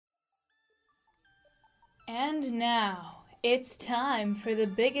And now, it's time for the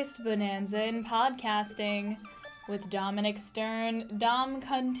biggest bonanza in podcasting. With Dominic Stern, Dom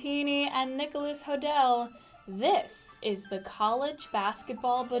Contini, and Nicholas Hodel, this is the College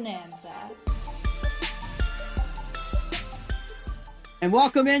Basketball Bonanza. And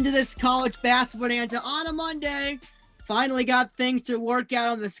welcome into this College Basketball Bonanza on a Monday. Finally got things to work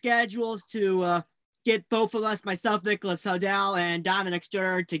out on the schedules to get both of us, myself, Nicholas Hodel, and Dominic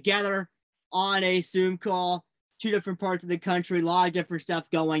Stern together on a Zoom call. Two different parts of the country, a lot of different stuff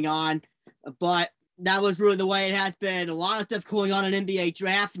going on. But that was really the way it has been. A lot of stuff going on NBA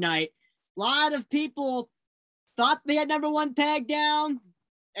draft night. A lot of people thought they had number one pegged down.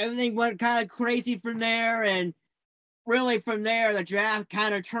 Everything went kind of crazy from there. And really from there, the draft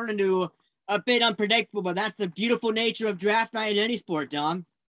kind of turned into a bit unpredictable. But that's the beautiful nature of draft night in any sport, Dom.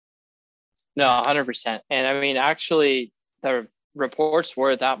 No, 100%. And I mean, actually, the reports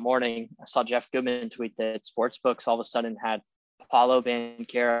were that morning. I saw Jeff Goodman tweet that sportsbooks all of a sudden had Paolo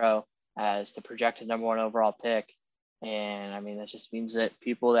Banchero as the projected number one overall pick. And I mean, that just means that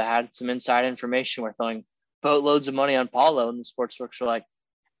people that had some inside information were throwing boatloads of money on Paolo, and the sportsbooks were like,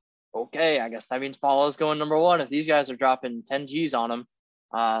 okay, I guess that means Paolo's going number one. If these guys are dropping 10 G's on him,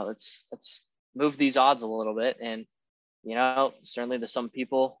 let's move these odds a little bit. And, you know, certainly there's some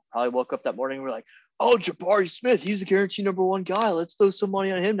people probably woke up that morning and were like, oh, Jabari Smith, he's a guaranteed number one guy. Let's throw some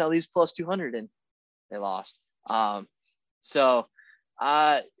money on him. Now he's plus 200, and they lost. So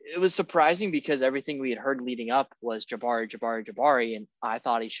it was surprising because everything we had heard leading up was Jabari, and I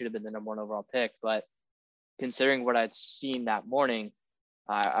thought he should have been the number one overall pick. But considering what I'd seen that morning,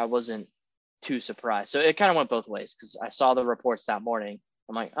 I wasn't too surprised. So it kind of went both ways because I saw the reports that morning.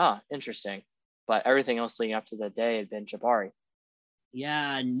 I'm like, interesting. But everything else leading up to the day had been Jabari.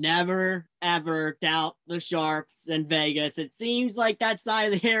 Yeah, never, ever doubt the Sharps in Vegas. It seems like that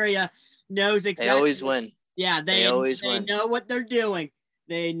side of the area knows exactly. They always win. Yeah, they always win. They know what they're doing.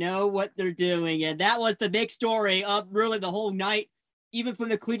 They know what they're doing. And that was the big story of really the whole night, even from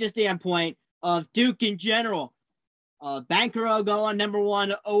the collegiate standpoint of Duke in general. Banchero going number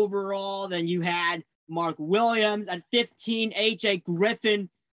one overall. Then you had Mark Williams at 15, AJ Griffin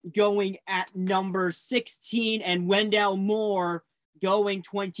going at number 16, and Wendell Moore going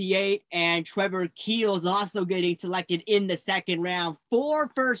 28, and Trevor Keels also getting selected in the second round.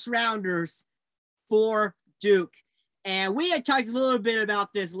 4 first rounders for Duke. And we had talked a little bit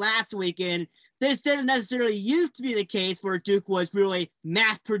about this last weekend. This didn't necessarily used to be the case where Duke was really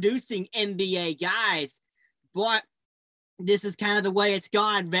mass producing NBA guys, but this is kind of the way it's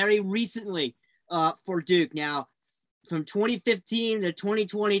gone very recently for Duke. Now, from 2015 to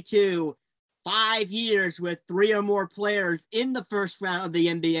 2022, 5 years with 3 or more players in the first round of the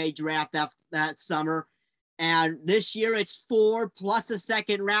NBA draft that summer. And this year it's 4 plus a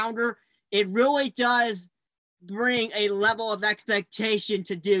second rounder. It really does bring a level of expectation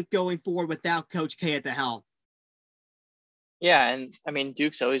to Duke going forward without Coach K at the helm. Yeah, and I mean,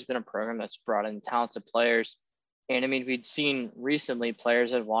 Duke's always been a program that's brought in talented players. And I mean, we'd seen recently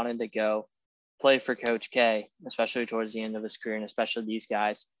players that wanted to go play for Coach K, especially towards the end of his career, and especially these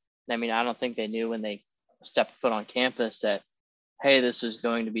guys. I mean, I don't think they knew when they stepped foot on campus that, hey, this was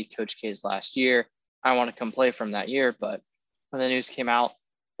going to be Coach K's last year. I want to come play from that year. But when the news came out,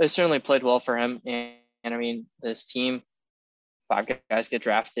 they certainly played well for him. And I mean, this team, 5 guys get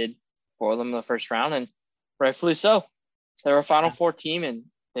drafted, 4 of them in the first round, and rightfully so. They're a Final Four team, and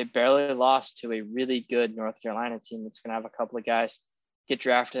they barely lost to a really good North Carolina team that's going to have a couple of guys get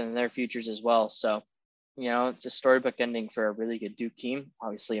drafted in their futures as well. So, you know, it's a storybook ending for a really good Duke team.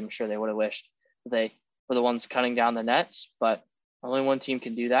 Obviously, I'm sure they would have wished they were the ones cutting down the nets, but only one team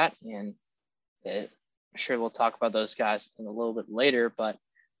can do that. And I'm sure we'll talk about those guys in a little bit later, but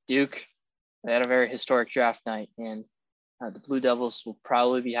Duke, they had a very historic draft night, and the Blue Devils will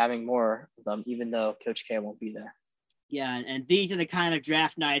probably be having more of them, even though Coach K won't be there. Yeah, and these are the kind of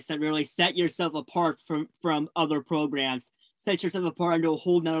draft nights that really set yourself apart from other programs, set yourself apart into a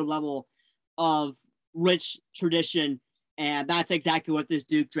whole nother level of rich tradition, and that's exactly what this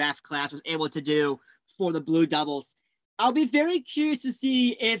Duke draft class was able to do for the Blue Devils. I'll be very curious to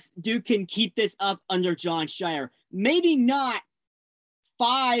see if Duke can keep this up under Jon Scheyer. Maybe not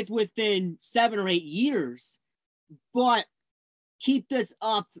 5 within 7 or 8 years, but keep this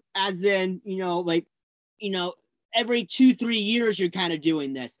up as in, every 2-3 years you're kind of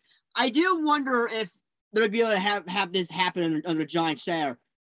doing this. I do wonder if they'll be able to have this happen under Jon Scheyer.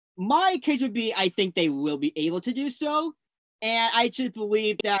 My case would be, I think they will be able to do so. And I just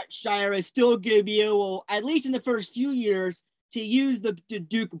believe that Scheyer is still going to be able, at least in the first few years, to use the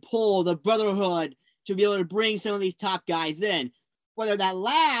Duke pull, the brotherhood, to be able to bring some of these top guys in. Whether that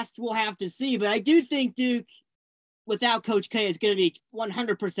lasts, we'll have to see. But I do think Duke, without Coach K, is going to be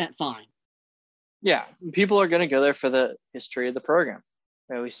 100% fine. Yeah, people are going to go there for the history of the program.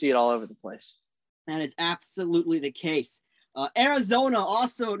 We see it all over the place. That is absolutely the case. Arizona,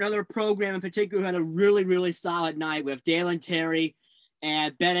 also another program in particular, had a really, really solid night with Dalen Terry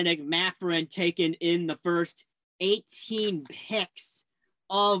and Benedict Mathurin taken in the first 18 picks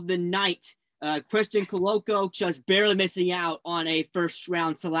of the night. Christian Coloco just barely missing out on a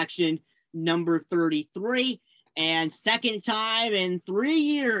first-round selection, number 33. And second time in 3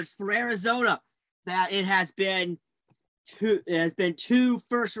 years for Arizona that it has been two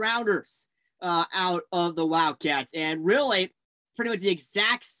first-rounders out of the Wildcats. And really, pretty much the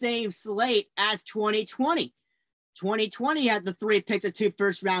exact same slate as 2020. 2020 had the 3 picks of 2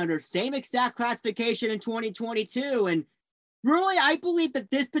 first-rounders. Same exact classification in 2022. And really, I believe that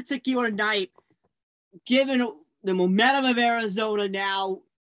this particular night, given the momentum of Arizona now,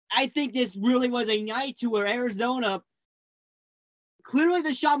 I think this really was a night to where Arizona, clearly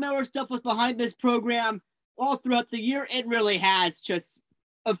the Sean Miller stuff was behind this program all throughout the year. It really has just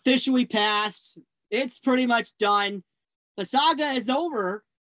officially passed. It's pretty much done. The saga is over,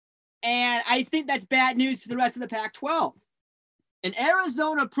 and I think that's bad news to the rest of the Pac-12. An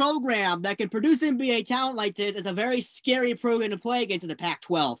Arizona program that can produce NBA talent like this is a very scary program to play against in the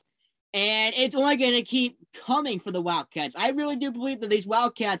Pac-12. And it's only going to keep coming for the Wildcats. I really do believe that these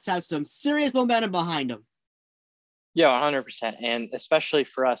Wildcats have some serious momentum behind them. Yeah, 100%. And especially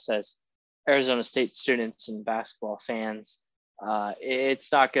for us as Arizona State students and basketball fans,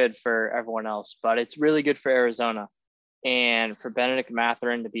 it's not good for everyone else, but it's really good for Arizona. And for Benedict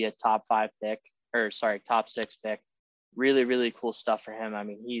Mathurin to be a top 6 pick, really, really cool stuff for him. I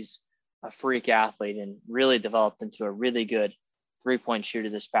mean, he's a freak athlete and really developed into a really good 3-point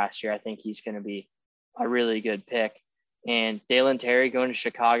shooter this past year. I think he's going to be a really good pick. And Dalen Terry going to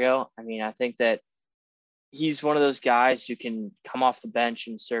Chicago, I mean, I think that he's one of those guys who can come off the bench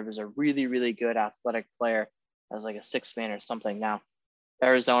and serve as a really, really good athletic player as like a 6th man or something. Now,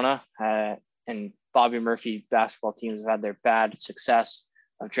 Arizona and Bobby Murphy basketball teams have had their bad success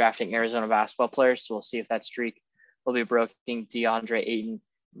of drafting Arizona basketball players. So we'll see if that streak will be broken. DeAndre Ayton,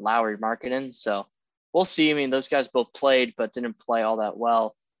 Lauri Markkanen. So we'll see. I mean, those guys both played, but didn't play all that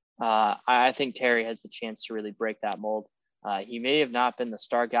well. I think Terry has the chance to really break that mold. He may have not been the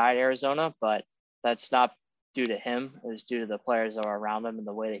star guy at Arizona, but that's not due to him. It was due to the players that are around him and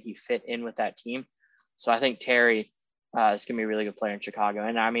the way that he fit in with that team. So I think Terry is going to be a really good player in Chicago.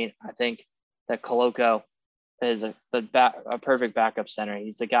 And I mean, I think that Coloco is a perfect backup center.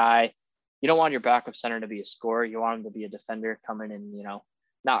 He's the guy, you don't want your backup center to be a scorer. You want him to be a defender, come in and,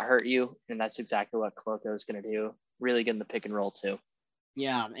 not hurt you. And that's exactly what Coloco is going to do. Really good in the pick and roll too.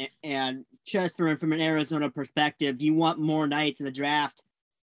 Yeah. And just from an Arizona perspective, you want more nights in the draft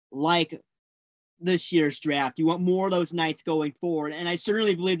like this year's draft. You want more of those nights going forward. And I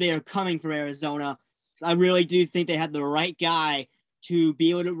certainly believe they are coming for Arizona. I really do think they have the right guy to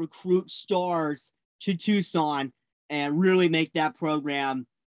be able to recruit stars to Tucson and really make that program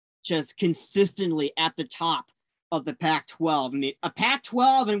just consistently at the top of the Pac-12. I mean, a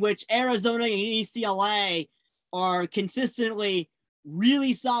Pac-12 in which Arizona and UCLA are consistently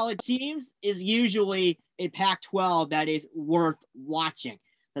really solid teams is usually a Pac-12 that is worth watching.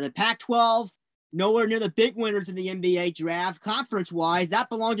 But the Pac-12, nowhere near the big winners in the NBA draft. Conference-wise, that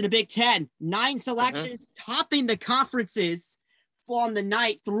belonged to the Big Ten. 9 selections topping the conferences on the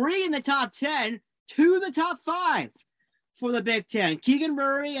night. 3 in the top 10, 2 in the top 5 for the Big Ten. Keegan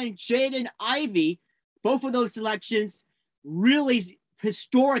Murray and Jaden Ivey, both of those selections, really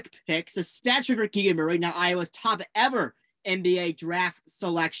historic picks, especially for Keegan Murray, now Iowa's top ever NBA draft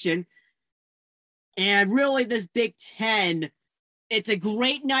selection. And really, this Big Ten, it's a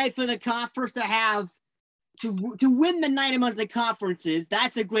great night for the conference to have to win the night amongst the conferences.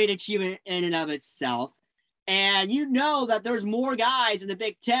 That's a great achievement in and of itself. And you know that there's more guys in the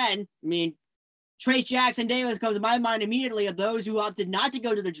Big Ten. I mean, Trace Jackson Davis comes to my mind immediately of those who opted not to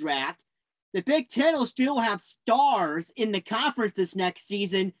go to the draft. The Big Ten will still have stars in the conference this next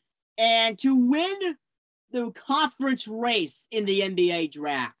season. And to win the conference race in the NBA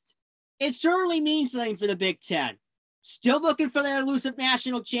draft, it certainly means something for the Big Ten. Still looking for their elusive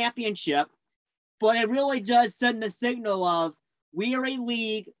national championship, but it really does send the signal of we are a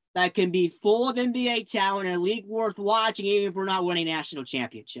league that can be full of NBA talent and a league worth watching even if we're not winning national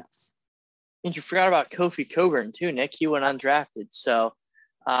championships. And you forgot about Kofi Coburn too, Nick. He went undrafted. So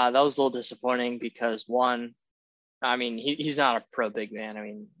that was a little disappointing because one, I mean, he's not a pro big man. I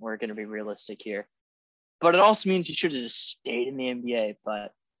mean, we're going to be realistic here. But it also means he should have just stayed in the NBA,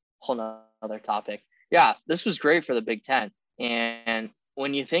 but whole nother topic. Yeah, this was great for the Big Ten. And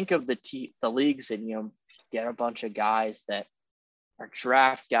when you think of the leagues that, get a bunch of guys that are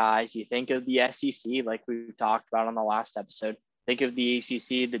draft guys, you think of the SEC, like we talked about on the last episode. Think of the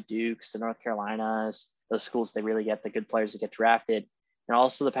ACC, the Dukes, the North Carolinas, those schools that really get the good players that get drafted. And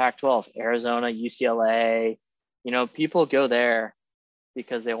also the Pac-12, Arizona, UCLA, people go there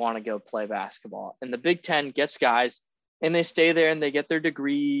because they want to go play basketball. And the Big Ten gets guys and they stay there and they get their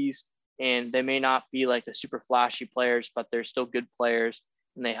degrees, and they may not be like the super flashy players, but they're still good players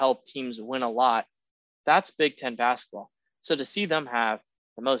and they help teams win a lot. That's Big Ten basketball. So to see them have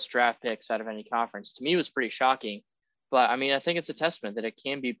the most draft picks out of any conference, to me, was pretty shocking. But I mean, I think it's a testament that it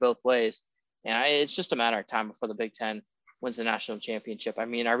can be both ways. And it's just a matter of time before the Big Ten wins the national championship. I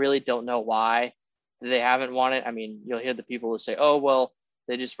mean, I really don't know why they haven't won it. I mean, you'll hear the people who say, oh, well,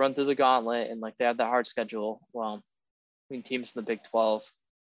 they just run through the gauntlet and like they have that hard schedule. Well, I mean, teams in the Big 12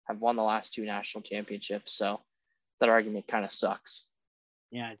 have won the last 2 national championships. So that argument kind of sucks.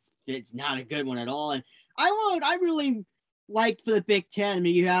 Yeah, it's not a good one at all. And I really like for the Big Ten. I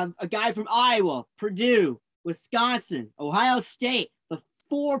mean, you have a guy from Iowa, Purdue, Wisconsin, Ohio State, the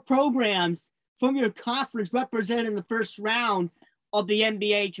 4 programs from your conference represented in the first round of the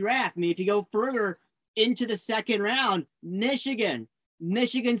NBA draft. I mean, if you go further into the second round, Michigan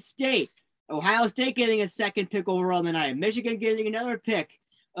State, Ohio State getting a second pick overall on the night, Michigan getting another pick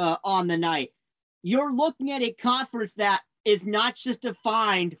on the night. You're looking at a conference that is not just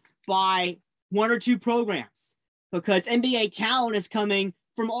defined by 1 or 2 programs, because NBA talent is coming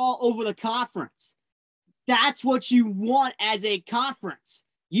from all over the conference. That's what you want as a conference.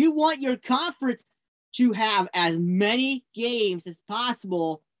 You want your conference to have as many games as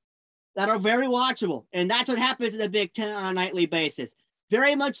possible that are very watchable. And that's what happens in the Big Ten on a nightly basis.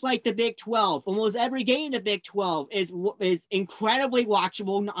 Very much like the Big 12. Almost every game in the Big 12 is incredibly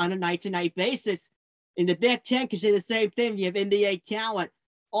watchable on a night-to-night basis. In the Big Ten, can say the same thing. You have NBA talent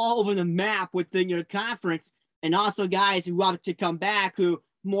all over the map within your conference, and also guys who want to come back who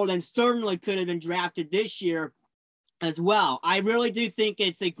more than certainly could have been drafted this year as well. I really do think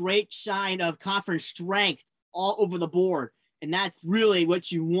it's a great sign of conference strength all over the board, and that's really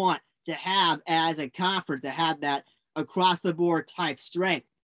what you want to have as a conference, to have that across-the-board type strength.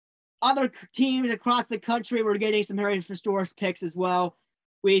 Other teams across the country, we're getting some Harry Storrs picks as well.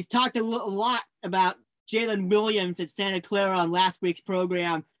 We talked a lot about Jalen Williams at Santa Clara on last week's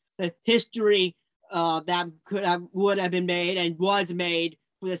program, the history that would have been made and was made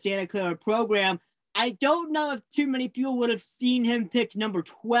for the Santa Clara program. I don't know if too many people would have seen him picked number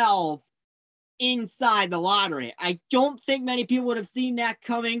 12 inside the lottery. I don't think many people would have seen that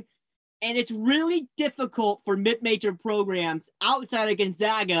coming. And it's really difficult for mid-major programs outside of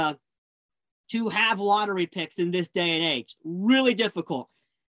Gonzaga to have lottery picks in this day and age. Really difficult.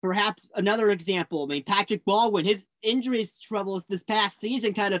 Perhaps another example, Patrick Baldwin, his injuries troubles this past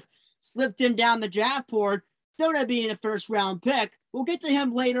season kind of slipped him down the draft board, still not being a first-round pick. We'll get to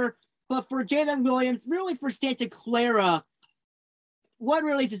him later. But for Jalen Williams, really for Santa Clara, what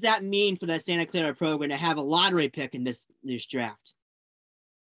really does that mean for the Santa Clara program to have a lottery pick in this draft?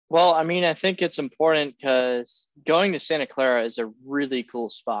 Well, I think it's important because going to Santa Clara is a really cool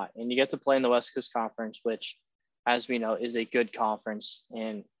spot, and you get to play in the West Coast Conference, which, as we know, is a good conference,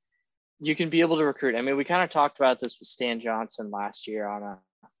 and you can be able to recruit. We kind of talked about this with Stan Johnson last year on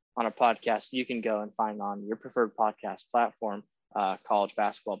a podcast you can go and find on your preferred podcast platform, College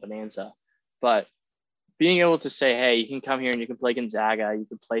Basketball Bonanza. But being able to say, hey, you can come here and you can play Gonzaga, you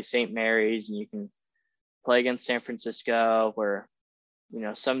can play St. Mary's, and you can play against San Francisco, where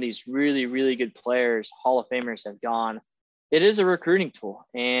some of these really, really good players, Hall of Famers, have gone. It is a recruiting tool.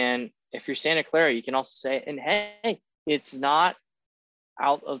 And if you're Santa Clara, you can also say, and hey, it's not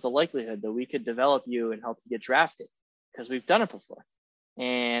out of the likelihood that we could develop you and help you get drafted, because we've done it before.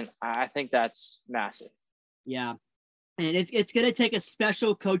 And I think that's massive. Yeah. And it's going to take a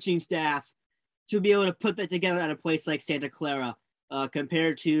special coaching staff to be able to put that together at a place like Santa Clara,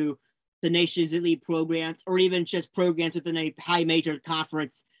 compared to the nation's elite programs, or even just programs within a high major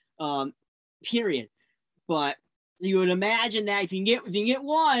conference, period. But you would imagine that if you can get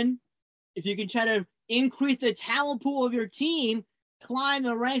one, if you can try to increase the talent pool of your team, climb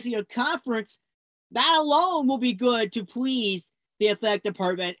the ranks of your conference, that alone will be good to please the athletic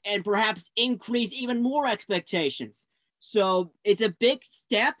department and perhaps increase even more expectations. So it's a big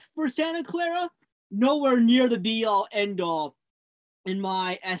step for Santa Clara, nowhere near the be-all, end-all in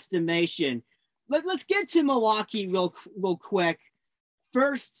my estimation. Let's get to Milwaukee real quick.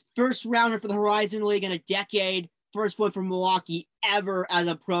 First rounder for the Horizon League in a decade. First one for Milwaukee ever as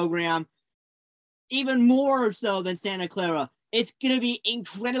a program. Even more so than Santa Clara. It's going to be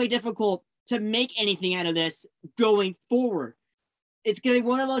incredibly difficult to make anything out of this going forward. It's going to be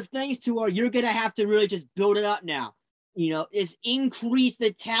one of those things to where you're going to have to really just build it up now. Is increase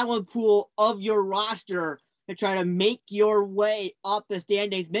the talent pool of your roster to try to make your way up the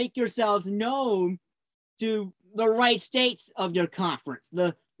standings, make yourselves known to the right states of your conference,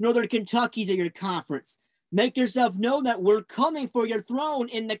 the Northern Kentuckys of your conference. Make yourself know that we're coming for your throne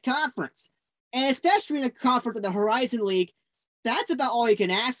in the conference. And especially in a conference of the Horizon League, that's about all you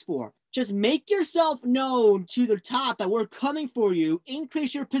can ask for. Just make yourself known to the top that we're coming for you,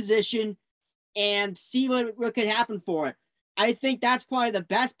 increase your position, and see what can happen for it. I think that's probably the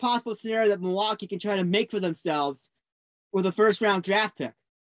best possible scenario that Milwaukee can try to make for themselves with a first-round draft pick.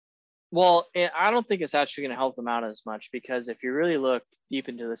 Well, I don't think it's actually going to help them out as much, because if you really look deep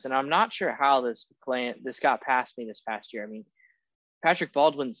into this, and I'm not sure how this got past me this past year. I mean, Patrick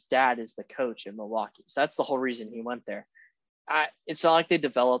Baldwin's dad is the coach in Milwaukee, so that's the whole reason he went there. It's not like they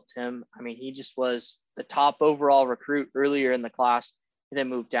developed him. I mean, he just was the top overall recruit earlier in the class. He then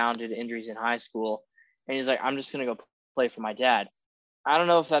moved down due to injuries in high school. And he's like, I'm just going to go play for my dad. I don't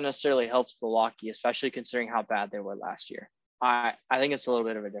know if that necessarily helps Milwaukee, especially considering how bad they were last year. I think it's a little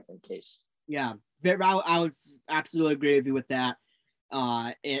bit of a different case. Yeah, I would absolutely agree with you with that.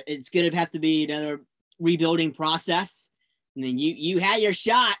 It's going to have to be another rebuilding process. And then you had your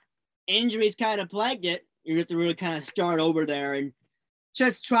shot. Injuries kind of plagued it. You have to really kind of start over there and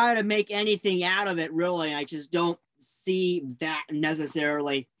just try to make anything out of it, really. I just don't see that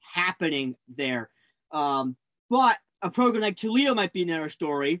necessarily happening there. But a program like Toledo might be another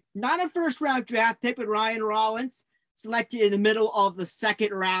story. Not a first-round draft pick, but Ryan Rollins, selected in the middle of the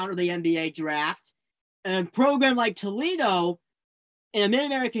second round of the NBA draft. And a program like Toledo in a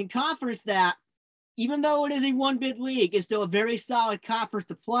Mid-American Conference that, even though it is a one-bid league, is still a very solid conference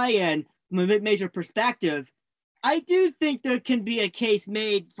to play in from a mid-major perspective. I do think there can be a case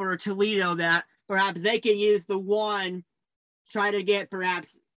made for Toledo that perhaps they can use the one, try to get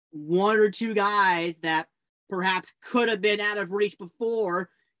perhaps one or two guys that perhaps could have been out of reach before,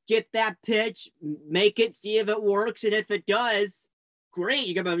 get that pitch, make it, see if it works, and if it does, great.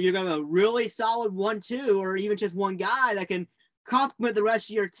 You're gonna have a really solid 1-2, or even just one guy that can complement the rest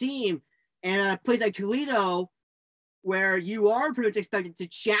of your team. And a place like Toledo, where you are pretty much expected to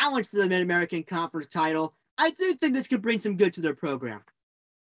challenge for the Mid-American Conference title, I do think this could bring some good to their program.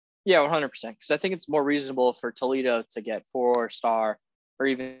 Yeah, 100%. Because I think it's more reasonable for Toledo to get 4-star or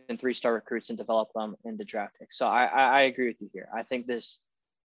even 3-star recruits and develop them into draft picks. So I agree with you here. I think this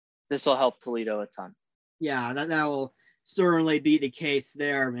will help Toledo a ton. Yeah, that will certainly be the case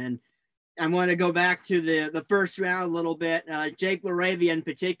there. And I want to go back to the first round a little bit. Jake LaRavia in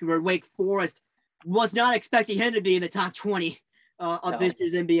particular, Wake Forest, was not expecting him to be in the top 20 of this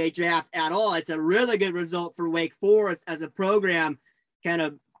year's NBA draft at all. It's a really good result for Wake Forest as a program, kind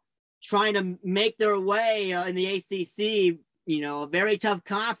of trying to make their way in the ACC, a very tough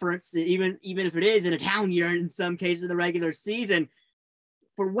conference, even if it is in a down year in some cases in the regular season.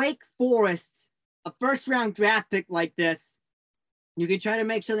 For Wake Forest, a first-round draft pick like this, you can try to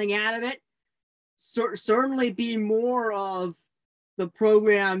make something out of it. Certainly be more of the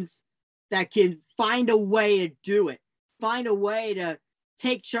programs that can find a way to do it, find a way to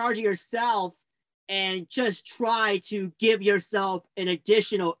take charge of yourself and just try to give yourself an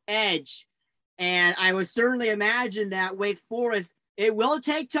additional edge. And I would certainly imagine that Wake Forest, it will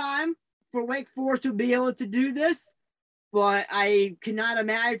take time for Wake Forest to be able to do this, but I cannot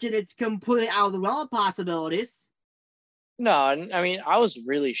imagine it's completely out of the realm of possibilities. No, I mean, I was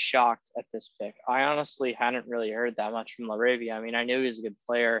really shocked at this pick. I honestly hadn't really heard that much from LaRavia. I mean, I knew he was a good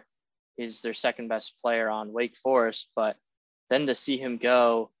player. He's their second best player on Wake Forest, but then to see him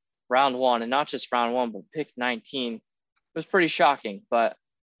go round 1, and not just round 1, but pick 19, was pretty shocking. But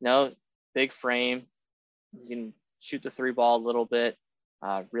big frame, you can shoot the 3 ball a little bit,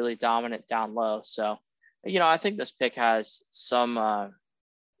 really dominant down low. So, I think this pick has some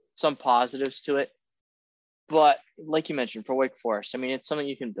positives to it. But like you mentioned, for Wake Forest, I mean, it's something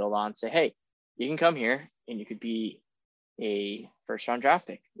you can build on. Say, hey, you can come here and you could be a first-round draft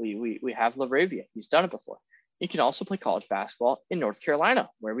pick. We have LaRavia. He's done it before. You can also play college basketball in North Carolina,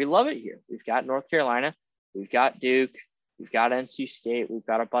 where we love it here. We've got North Carolina. We've got Duke. We've got NC State. We've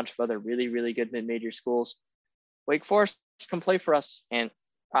got a bunch of other really, really good mid-major schools. Wake Forest can play for us. And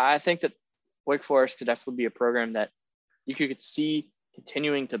I think that Wake Forest could definitely be a program that you could see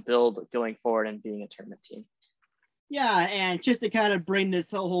continuing to build going forward and being a tournament team. Yeah, and just to kind of bring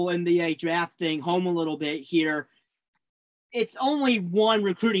this whole NBA draft thing home a little bit here, it's only one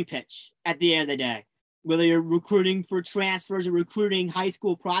recruiting pitch at the end of the day. Whether you're recruiting for transfers or recruiting high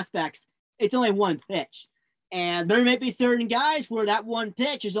school prospects, it's only one pitch. And there may be certain guys where that one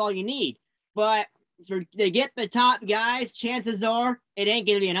pitch is all you need. But to get the top guys, chances are it ain't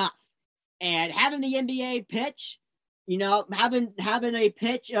going to be enough. And having the NBA pitch, having a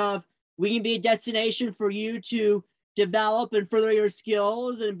pitch of we can be a destination for you to develop and further your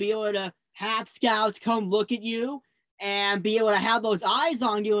skills and be able to have scouts come look at you and be able to have those eyes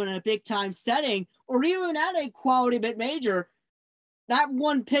on you in a big time setting or even at a quality bit major, that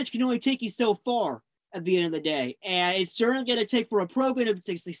one pitch can only take you so far at the end of the day. And it's certainly going to take for a program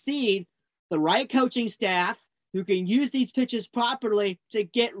to succeed the right coaching staff who can use these pitches properly to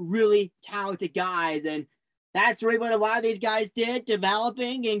get really talented guys. And that's really what a lot of these guys did,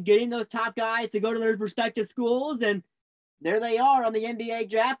 developing and getting those top guys to go to their respective schools. And there they are on the NBA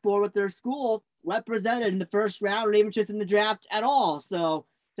draft board with their school represented in the first round or even just in the draft at all. So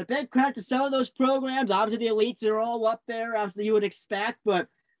it's a big credit to some of those programs. Obviously, the elites are all up there, as you would expect. But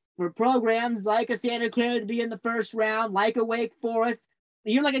for programs like a Santa Clara to be in the first round, like a Wake Forest,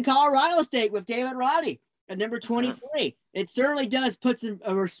 even like a Colorado State with David Roddy at number 23, it certainly does put some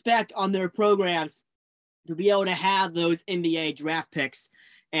respect on their programs to be able to have those NBA draft picks.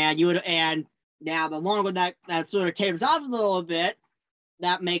 And now the longer that sort of tapers off a little bit,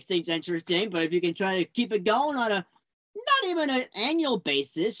 that makes things interesting. But if you can try to keep it going on a not even an annual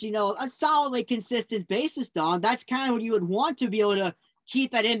basis, a solidly consistent basis, Don, that's kind of what you would want to be able to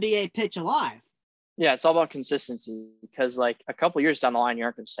keep that NBA pitch alive. Yeah, it's all about consistency because like a couple years down the line, you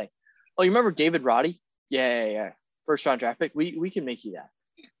aren't going to say, oh, you remember David Roddy? Yeah. First round draft pick. We can make you that.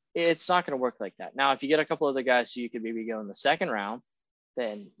 It's not going to work like that. Now, if you get a couple other guys who you could maybe go in the second round,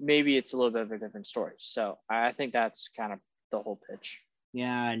 then maybe it's a little bit of a different story. So I think that's kind of the whole pitch.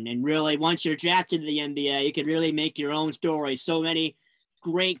 Yeah, and really, once you're drafted to the NBA, you can really make your own story. So many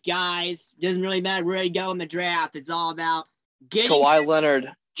great guys. Doesn't really matter where you go in the draft. It's all about getting. Kawhi Leonard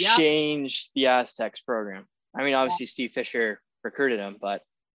changed the Aztecs program. I mean, obviously, Steve Fisher recruited him, but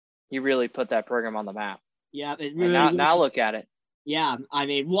he really put that program on the map. Yeah, it really. Now look at it. Yeah, I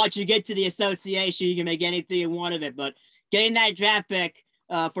mean, once you get to the association, you can make anything you want of it. But getting that draft pick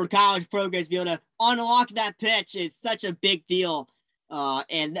for college programs, be able to unlock that pitch is such a big deal.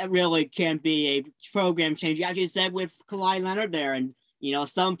 And that really can be a program change. As you said with Kawhi Leonard there. And,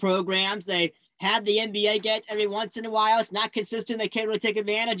 some programs, they have the NBA get every once in a while. It's not consistent. They can't really take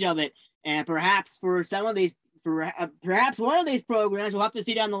advantage of it. And perhaps for some of these, perhaps one of these programs, we'll have to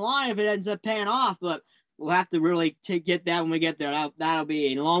see down the line if it ends up paying off. But we'll have to really get that when we get there. That'll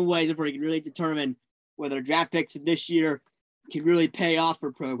be a long ways before you can really determine whether draft picks this year can really pay off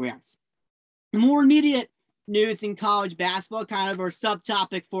for programs. The more immediate news in college basketball, kind of our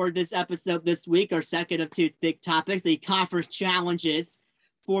subtopic for this episode this week, our second of two big topics, the conference challenges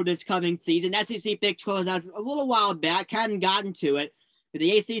for this coming season. SEC Big 12 out a little while back, hadn't gotten to it, but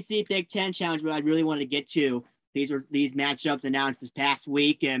the ACC Big 10 challenge, what I really wanted to get to, these matchups announced this past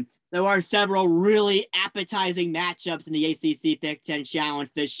week, and there are several really appetizing matchups in the ACC Big 10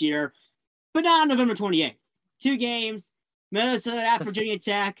 challenge this year, but not on November 28th. 2 games, Minnesota at Virginia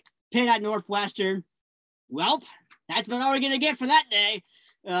Tech, Pitt at Northwestern. Well, that's about all we're going to get for that day.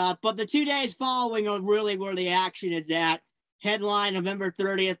 But the 2 days following are really where the action is at. Headline November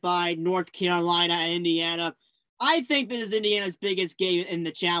 30th by North Carolina and Indiana. I think this is Indiana's biggest game in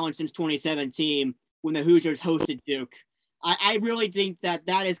the challenge since 2017 when the Hoosiers hosted Duke. I really think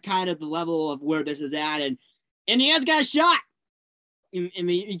that is kind of the level of where this is at. And Indiana's got a shot. I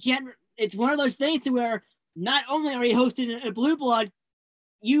mean, you can't – it's one of those things to where not only are you hosting a blue blood,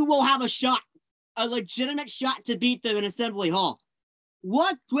 you will have a shot. A legitimate shot to beat them in Assembly Hall.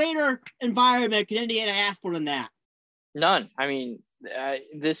 What greater environment can Indiana ask for than that? None. I mean,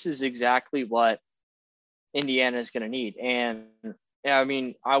 this is exactly what Indiana is going to need. And yeah, I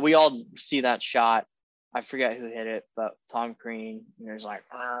mean, we all see that shot. I forget who hit it, but Tom Crean, there's like,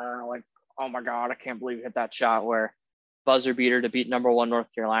 oh my God, I can't believe he hit that shot where buzzer beater to beat number 1 North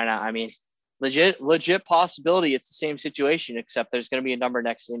Carolina. I mean, legit possibility. It's the same situation, except there's going to be a number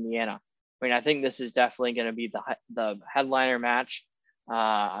next to Indiana. I mean, I think this is definitely going to be the headliner match.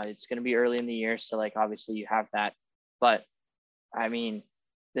 It's going to be early in the year, so like obviously you have that. But I mean,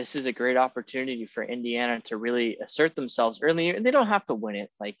 this is a great opportunity for Indiana to really assert themselves early, and they don't have to win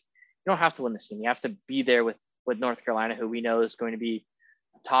it. Like you don't have to win this game. You have to be there with North Carolina, who we know is going to be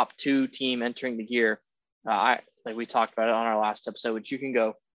a top 2 team entering the year. Like we talked about it on our last episode, which you can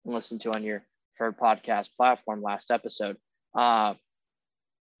go and listen to on your preferred podcast platform last episode.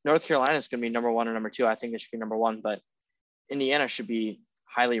 North Carolina is going to be number 1 or number 2. I think it should be number 1, but Indiana should be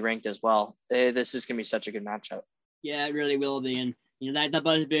highly ranked as well. This is going to be such a good matchup. Yeah, it really will be. And, that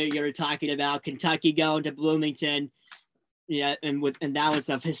buzz big you're talking about, Kentucky going to Bloomington. Yeah, and that was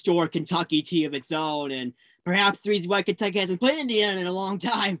a historic Kentucky team of its own. And perhaps the reason why Kentucky hasn't played Indiana in a long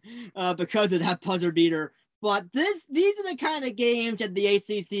time because of that buzzer beater. But these are the kind of games that the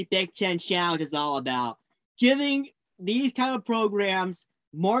ACC Big Ten Challenge is all about. Giving these kind of programs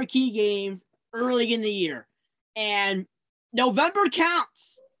marquee games early in the year. And November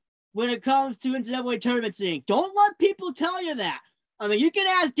counts when it comes to NCAA tournament seeding. Don't let people tell you that. I mean, you can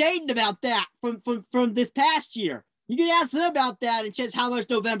ask Dayton about that from this past year. You can ask them about that and just how much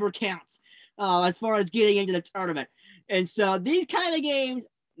November counts as far as getting into the tournament. And so these kind of games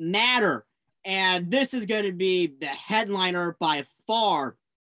matter. And this is going to be the headliner by far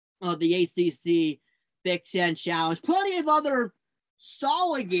of the ACC Big Ten Challenge. Plenty of other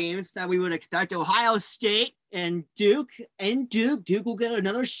solid games that we would expect. Ohio State and Duke. Duke will get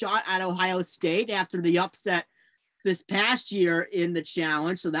another shot at Ohio State after the upset this past year in the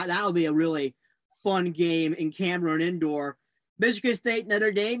challenge. So that'll be a really fun game in Cameron Indoor. Michigan State,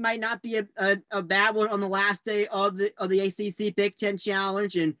 Notre Dame might not be a bad one on the last day of the ACC Big Ten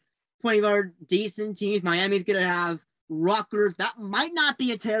Challenge, and plenty of other decent teams. Miami's going to have Rutgers. That might not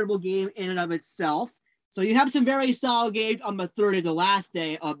be a terrible game in and of itself. So you have some very solid games on the third day, the last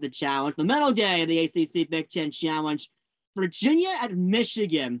day of the challenge. The middle day of the ACC Big Ten Challenge, Virginia at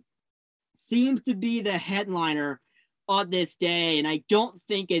Michigan seems to be the headliner on this day, and I don't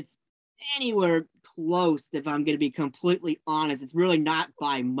think it's anywhere close, if I'm going to be completely honest. It's really not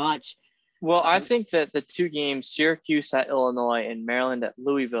by much. Well, I think that the two games, Syracuse at Illinois and Maryland at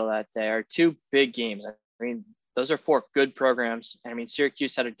Louisville that day, are two big games. I mean, those are four good programs. I mean,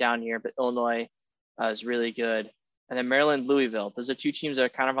 Syracuse had a down year, but Illinois is really good. And then Maryland, Louisville, those are two teams that are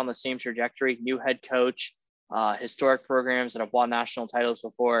kind of on the same trajectory, new head coach, historic programs that have won national titles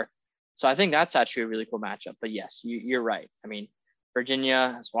before. So I think that's actually a really cool matchup. But yes, you're right. I mean,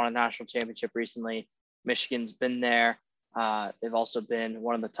 Virginia has won a national championship recently. Michigan's been there. They've also been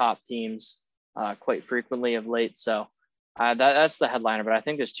one of the top teams quite frequently of late. So that's the headliner. But I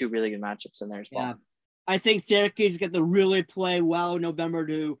think there's two really good matchups in there as well. Yeah. I think Syracuse got to really play well in November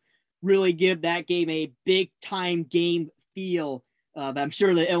to really give that game a big-time game feel. But I'm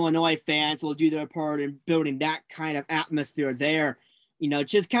sure the Illinois fans will do their part in building that kind of atmosphere there. You know,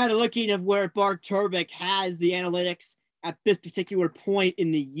 just kind of looking at where Bart Turbick has the analytics at this particular point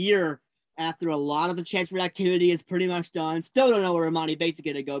in the year after a lot of the transfer activity is pretty much done. Still don't know where Emoni Bates is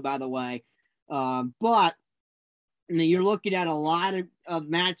going to go, by the way. But you know, you're looking at a lot of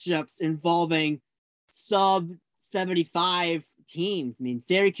matchups involving sub-75 teams. I mean,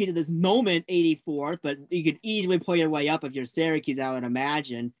 Syracuse at this moment, 84th, but you could easily play your way up if you're Syracuse, I would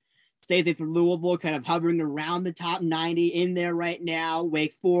imagine. Same thing for Louisville, kind of hovering around the top 90 in there right now.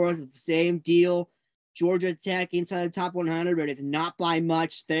 Wake Forest, same deal. Georgia Tech inside the top 100, but it's not by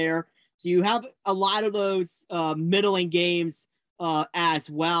much there. So you have a lot of those middling games as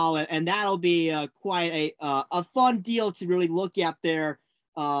well, and that'll be quite a fun deal to really look at there,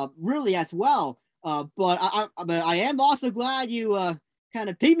 really as well. But I am also glad you kind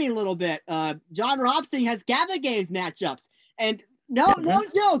of piqued me a little bit. Jon Rothstein has Gather Games matchups, and no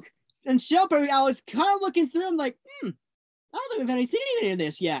joke. And Showper, I was kind of looking through them like, I don't think we've seen anything in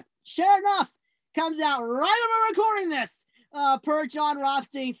this yet. Sure enough, comes out right when we're recording this, per Jon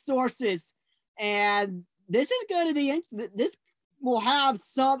Rothstein's sources. And this is going to be, this will have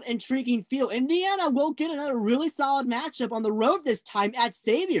some intriguing feel. Indiana will get another really solid matchup on the road this time at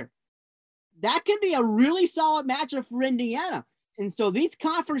Xavier. That could be a really solid matchup for Indiana. And so these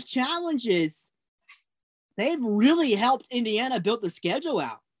conference challenges, they've really helped Indiana build the schedule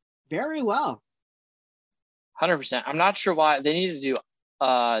out very well. 100%. I'm not sure why they need to do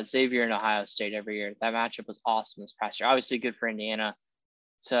Xavier and Ohio State every year. That matchup was awesome this past year. Obviously good for Indiana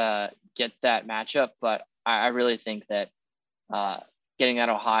to get that matchup, but I really think that getting that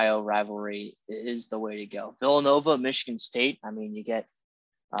Ohio rivalry is the way to go. Villanova, Michigan State. I mean, you get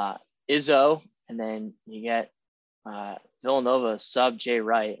Izzo, and then you get Villanova sub Jay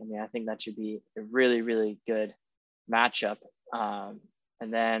Wright. I mean, I think that should be a really, really good matchup.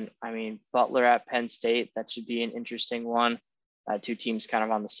 And then, I mean, Butler at Penn State, that should be an interesting one. Two teams kind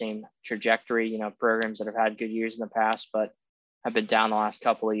of on the same trajectory, you know, programs that have had good years in the past, but have been down the last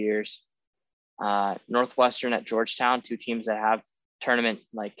couple of years. Northwestern at Georgetown, two teams that have tournament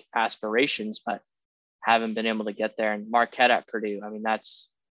like aspirations, but haven't been able to get there. And Marquette at Purdue. I mean, that's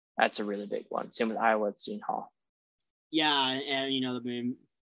a really big one. Same with Iowa at Seton Hall. Yeah, and you know, I mean,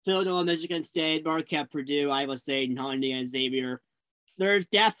 Philadelphia, Michigan State, Marquette, Purdue, Iowa State, and Indiana, Xavier. There's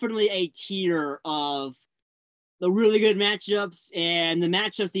definitely a tier of the really good matchups and the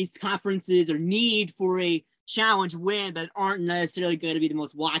matchups these conferences are need for a challenge win, but aren't necessarily going to be the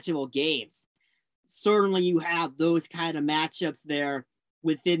most watchable games. Certainly you have those kind of matchups there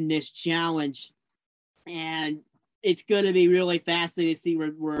within this challenge. And it's going to be really fascinating to see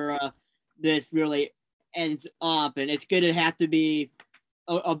where this really ends up. And it's going to have to be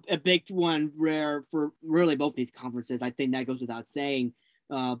a big one rare for really both these conferences. I think that goes without saying.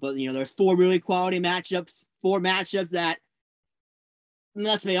 But, there's four really quality matchups, four matchups that,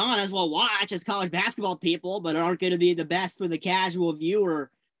 let's be honest, we'll watch as college basketball people, but aren't going to be the best for the casual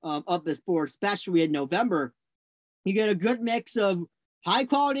viewer of the sport, especially in November. You get a good mix of high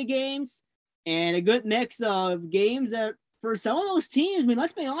quality games and a good mix of games that for some of those teams,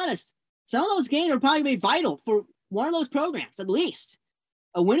 let's be honest, some of those games are probably be vital for one of those programs, at least.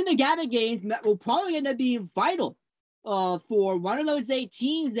 A win in the Gavitt games will probably end up being vital for one of those 8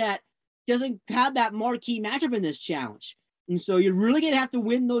 teams that doesn't have that marquee matchup in this challenge. And so you're really going to have to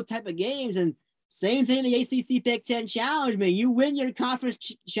win those type of games. And same thing in the ACC Big Ten Challenge, man. You win your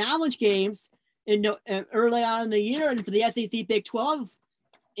conference challenge games early on in the year, and for the SEC Big 12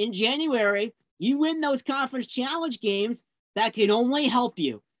 in January, you win those conference challenge games. That can only help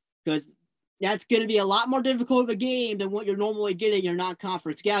you, because that's going to be a lot more difficult of a game than what you're normally getting in your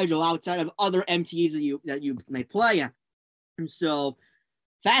non-conference schedule outside of other MTs that you may play in. And so,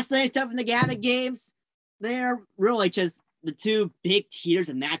 fascinating stuff in the Gavitt games. They're really just the two big tiers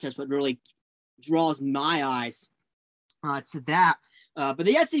of matchups, what really draws my eyes to that. But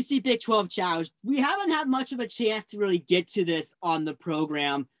the SEC Big 12 Challenge, we haven't had much of a chance to really get to this on the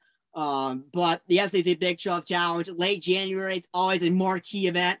program. But the SEC Big 12 Challenge, late January, it's always a marquee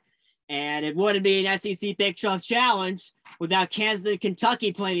event. And it wouldn't be an SEC Big 12 Challenge without Kansas and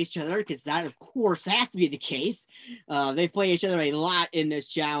Kentucky playing each other, because that, of course, has to be the case. They've played each other a lot in this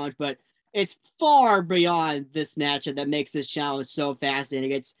challenge, but it's far beyond this matchup that makes this challenge so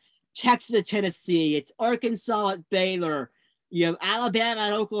fascinating. It's Texas at Tennessee. It's Arkansas at Baylor. You have Alabama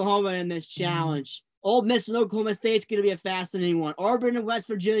and Oklahoma in this challenge. Ole Miss and Oklahoma State's going to be a fascinating one. Auburn and West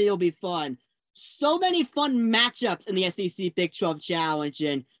Virginia will be fun. So many fun matchups in the SEC Big 12 Challenge,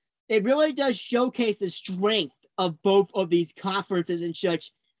 and it really does showcase the strength of both of these conferences and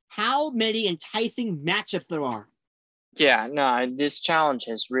such how many enticing matchups there are. Yeah, no, this challenge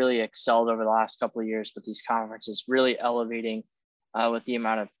has really excelled over the last couple of years with these conferences, really elevating with the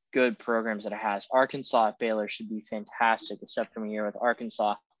amount of good programs that it has. Arkansas at Baylor should be fantastic this upcoming year, with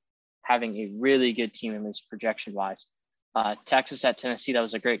Arkansas having a really good team, in this projection-wise. Texas at Tennessee, that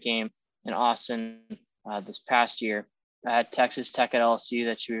was a great game in Austin this past year. Texas Tech at LSU,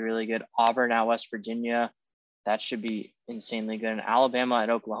 that should be really good. Auburn at West Virginia, that should be insanely good. And Alabama at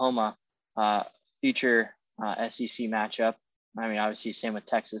Oklahoma, future SEC matchup. I mean, obviously, same with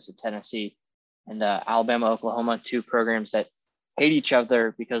Texas at Tennessee. And Alabama, Oklahoma, two programs that hate each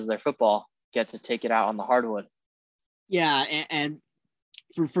other because of their football, get to take it out on the hardwood. Yeah, and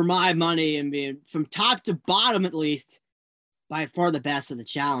for my money, I mean, from top to bottom at least, by far the best of the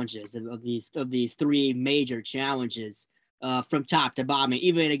challenges of these three major challenges, from top to bottom.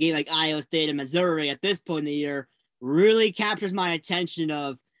 Even in a game like Iowa State and Missouri at this point in the year really captures my attention,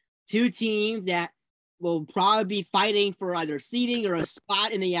 of two teams that will probably be fighting for either seeding or a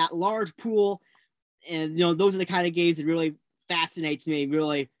spot in the at-large pool. And, those are the kind of games that really fascinates me,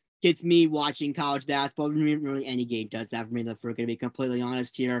 really gets me watching college basketball. Really any game does that for me, if we're going to be completely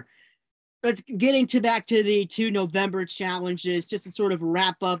honest here. Let's getting back to the two November challenges, just to sort of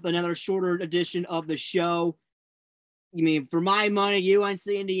wrap up another shorter edition of the show. I mean, for my money, UNC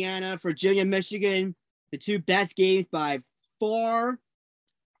Indiana, Virginia, Michigan, the two best games by far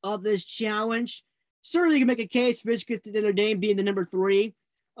of this challenge. Certainly you can make a case for Michigan State Notre Dame being the number 3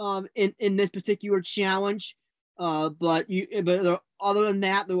 in this particular challenge. But other than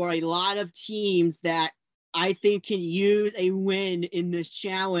that, there are a lot of teams that I think can use a win in this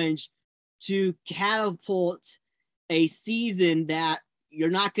challenge to catapult a season that you're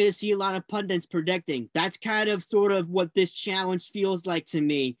not going to see a lot of pundits predicting. That's kind of sort of what this challenge feels like to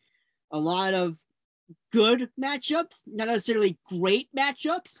me. A lot of good matchups, not necessarily great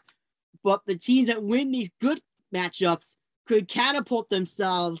matchups, but the teams that win these good matchups could catapult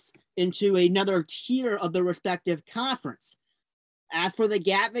themselves into another tier of the respective conference. As for the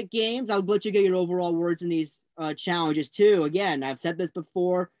Gavitt games, I'll let you get your overall words in these challenges too. Again, I've said this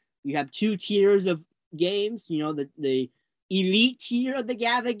before. You have two tiers of games, the elite tier of the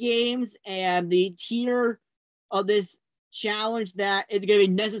Gavitt games and the tier of this challenge that is going to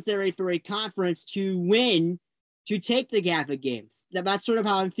be necessary for a conference to win to take the Gavitt games. That's sort of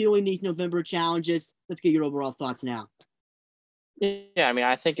how I'm feeling these November challenges. Let's get your overall thoughts now. Yeah, I mean,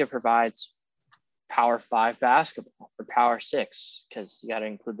 I think it provides Power 5 basketball or Power 6, because you got to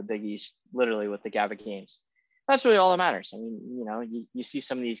include the Big East literally with the Gavitt games. That's really all that matters. I mean, you see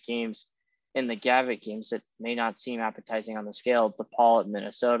some of these games in the Gavitt games that may not seem appetizing on the scale, DePaul at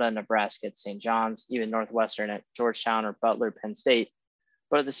Minnesota, Nebraska at St. John's, even Northwestern at Georgetown or Butler, Penn State.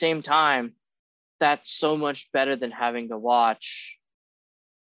 But at the same time, that's so much better than having to watch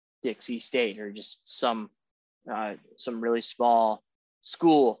Dixie State or just some really small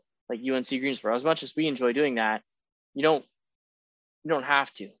school like UNC Greensboro. As much as we enjoy doing that, you don't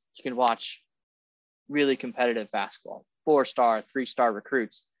have to. You can watch really competitive basketball, 4-star, 3-star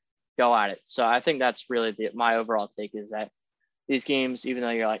recruits go at it. So I think that's really my overall take is that these games, even though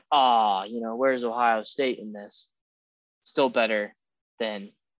you're like, where's Ohio State in this? Still better than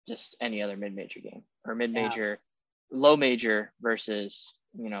just any other mid-major game or mid-major, low major versus,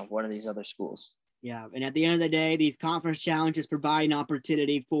 one of these other schools. Yeah. And at the end of the day, these conference challenges provide an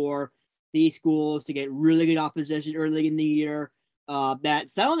opportunity for these schools to get really good opposition early in the year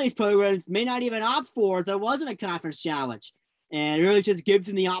that some of these programs may not even opt for if there wasn't a conference challenge. And it really just gives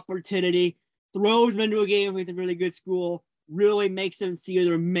them the opportunity, throws them into a game with a really good school, really makes them see what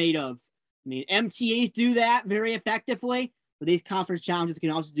they're made of. I mean, MTAs do that very effectively, but these conference challenges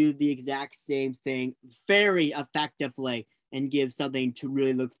can also do the exact same thing very effectively and give something to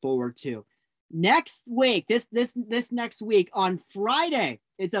really look forward to. Next week, this next week on Friday,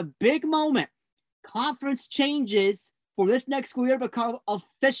 it's a big moment. Conference changes for this next school year become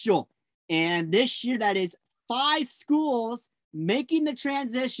official. And this year, that is 5 schools making the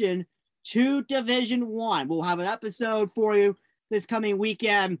transition to Division I. We'll have an episode for you this coming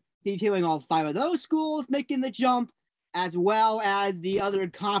weekend detailing all 5 of those schools making the jump, as well as the other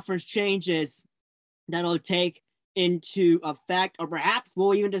conference changes that'll take into effect, or perhaps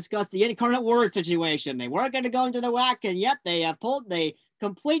we'll even discuss the Incarnate Word situation. They weren't going to go into the WAC, and yep, they have pulled the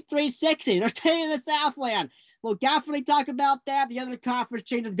complete 360. They're staying in the Southland. We'll definitely talk about that. The other conference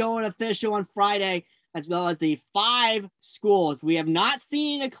changes going official on Friday, as well as the 5 schools. We have not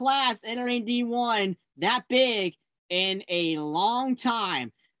seen a class entering D1 that big in a long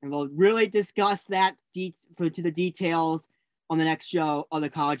time. And we'll really discuss that to the details on the next show of the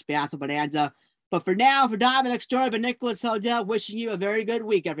College Basketball Bonanza. But for now, for Dominic Stern and Nicholas Hodel, wishing you a very good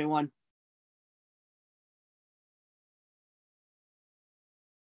week, everyone.